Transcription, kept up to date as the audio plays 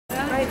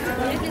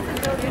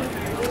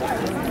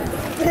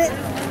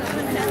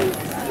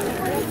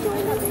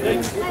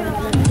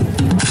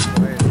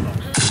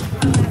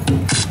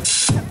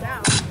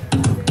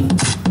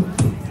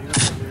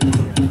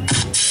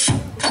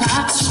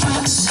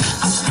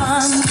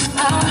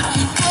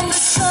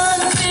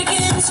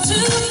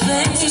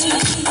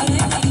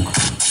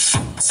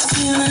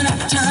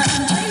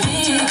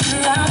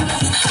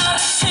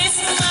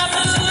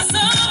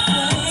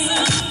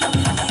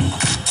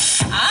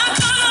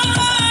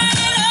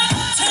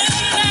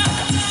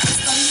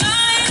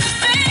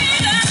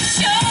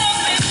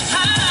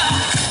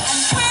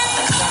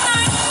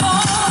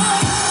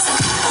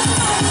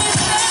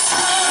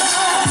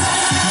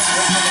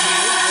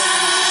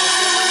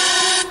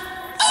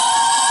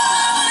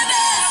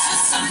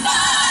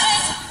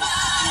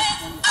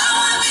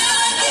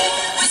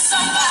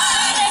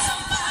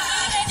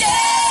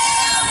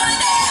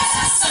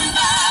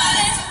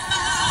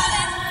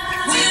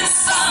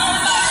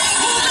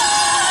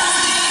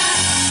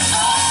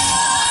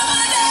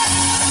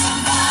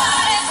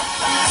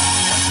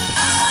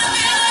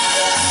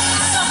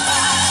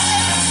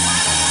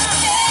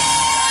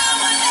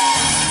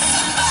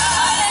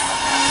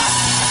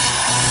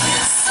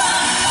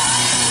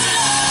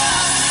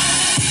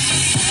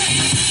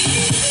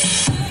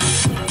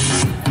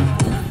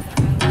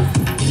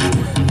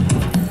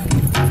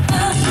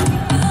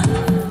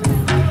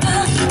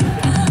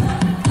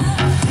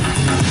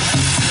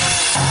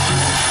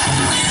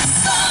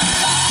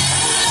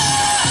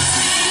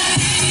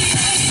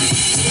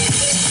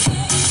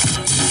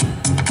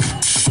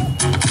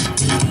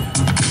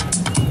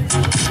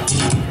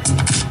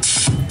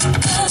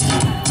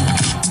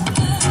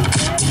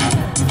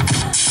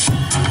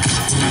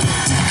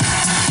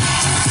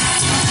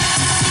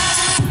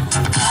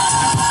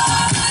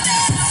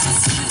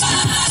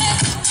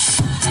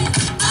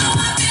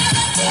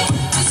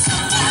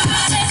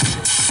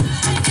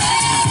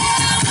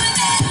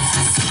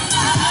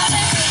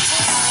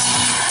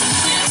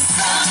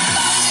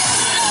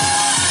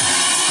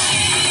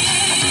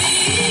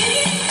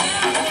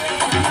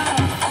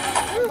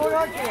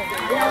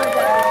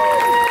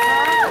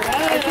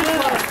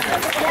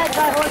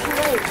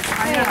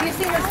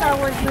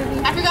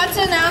I forgot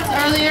to announce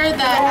earlier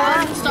that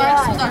Alan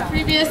Starks was our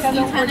previous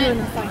lieutenant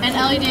and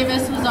Ellie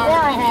Davis was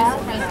our previous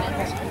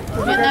president.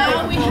 But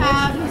now we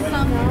have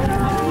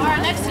our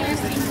next year's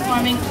team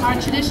performing our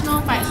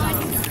traditional fight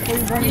songs.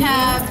 We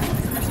have...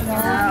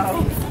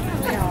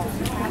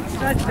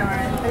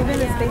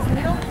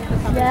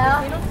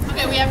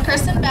 Okay, we have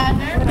Kirsten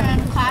Badner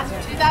from class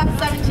of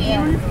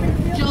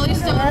 2017, Julie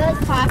Stone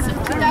from class of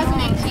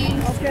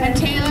 2018, and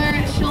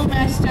Taylor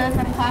Schulmeister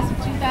from class of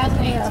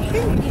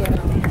 2018.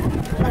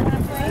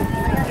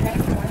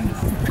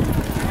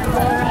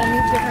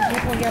 Different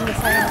people again to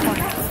sign up on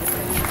it.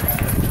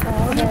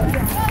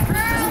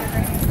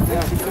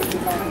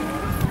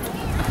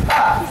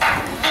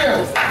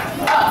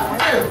 One,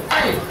 two,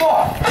 three,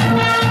 four.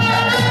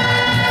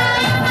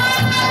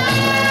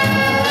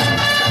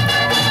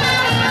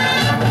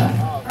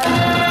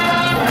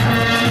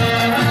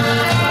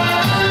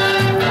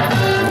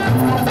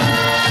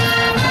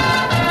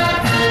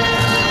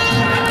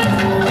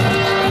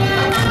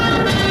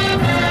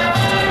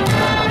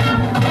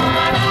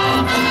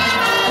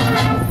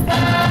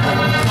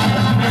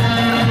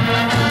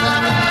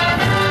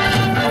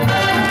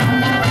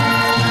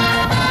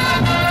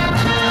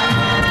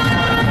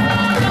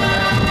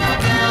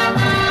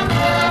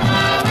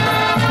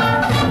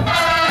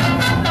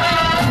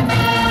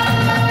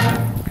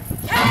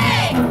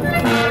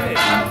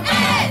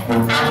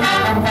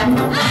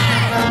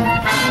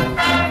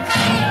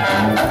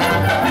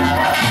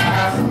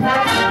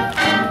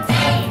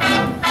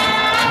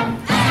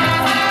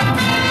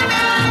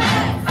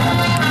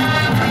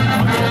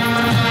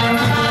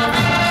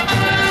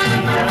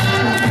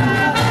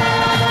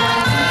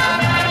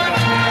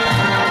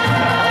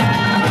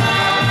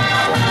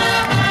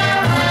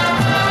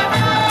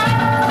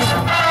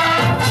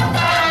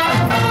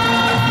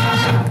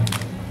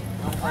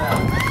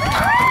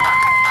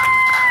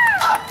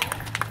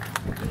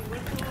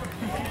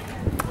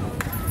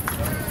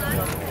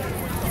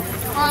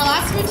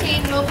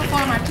 We'll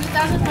perform our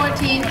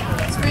 2014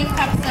 Spring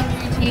Cup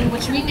Assembly routine,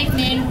 which we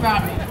nicknamed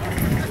Broadway.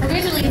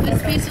 Originally,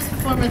 this piece was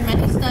performed with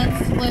many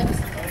stunts, flips,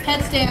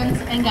 headstands,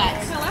 and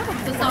guides.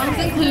 The songs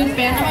include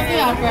Phantom of the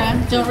Opera,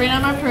 Don't Rain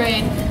on My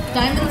Parade,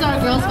 Diamonds Are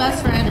a Girl's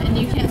Best Friend, and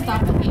You Can't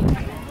Stop the Beat.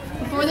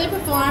 Before they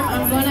perform,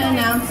 I'm going to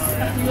announce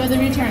a few of the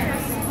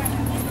returners.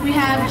 We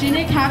have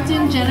Junior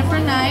Captain Jennifer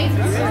Knight,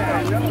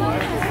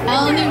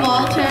 Eleni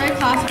Walter,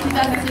 class of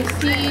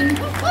 2016,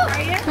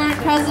 current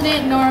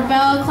President Nora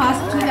Bell, class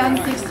of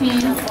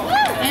 2016,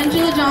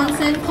 Angela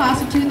Johnson,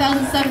 class of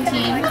 2017,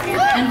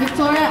 and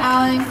Victoria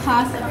Allen,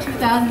 class of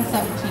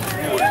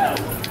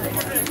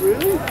 2017.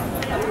 Really?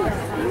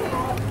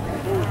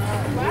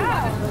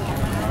 Wow.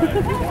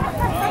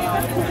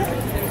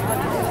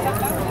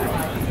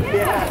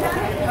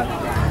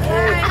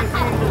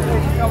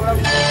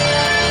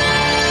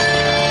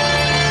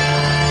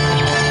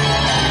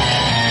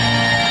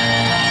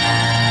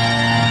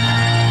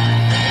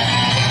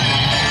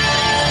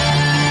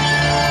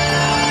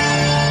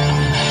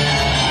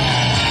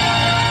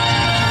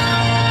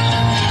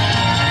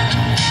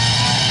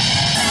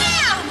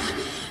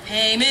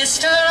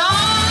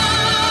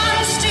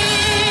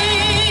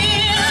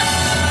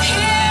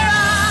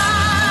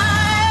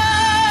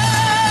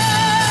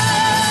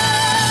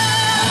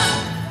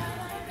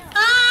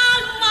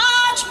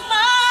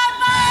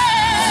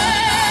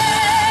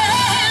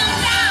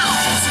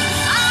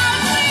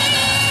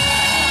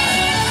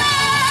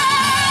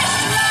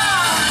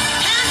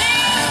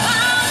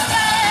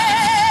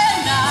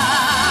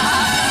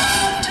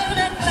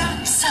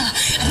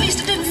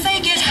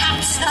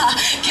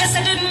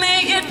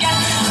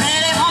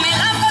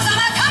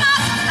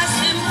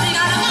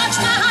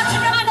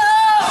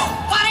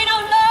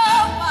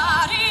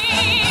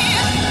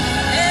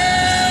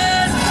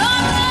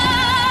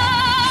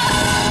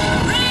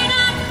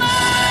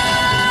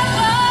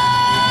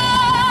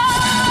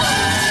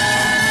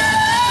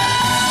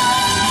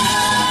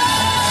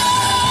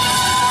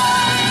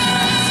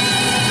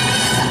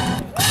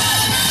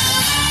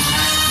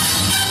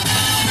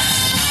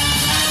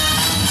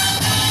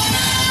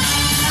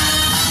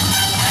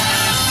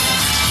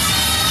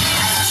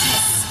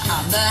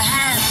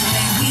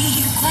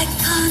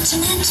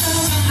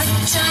 continental, but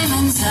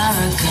diamonds are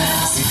a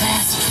girl's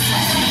best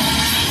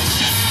friend.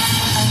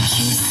 A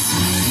kiss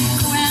may be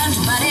grand,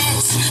 but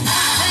it's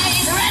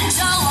pay the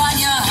rental on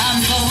your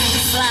humble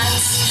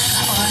flats,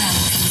 or I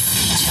can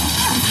feed your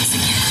purpose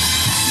again.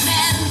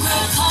 Men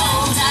grow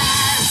cold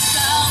as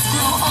girls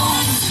grow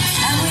old,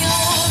 and we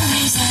all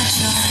lose our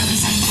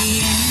charms in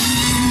the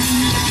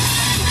end.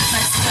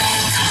 But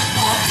square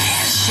or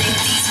pear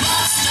shape, these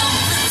rocks don't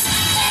lose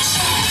their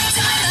shape.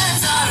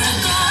 Diamonds are a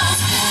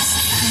girl's best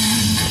friend.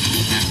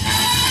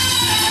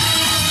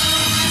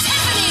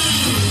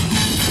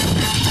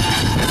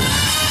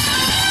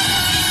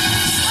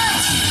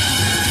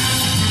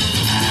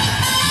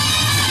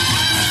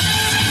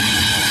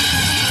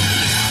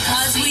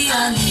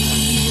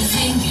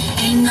 Living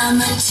in a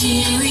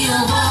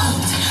material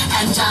world,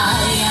 and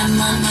I am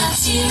a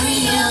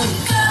material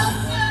girl.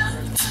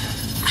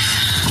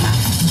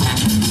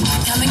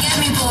 Come and get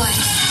me, boy.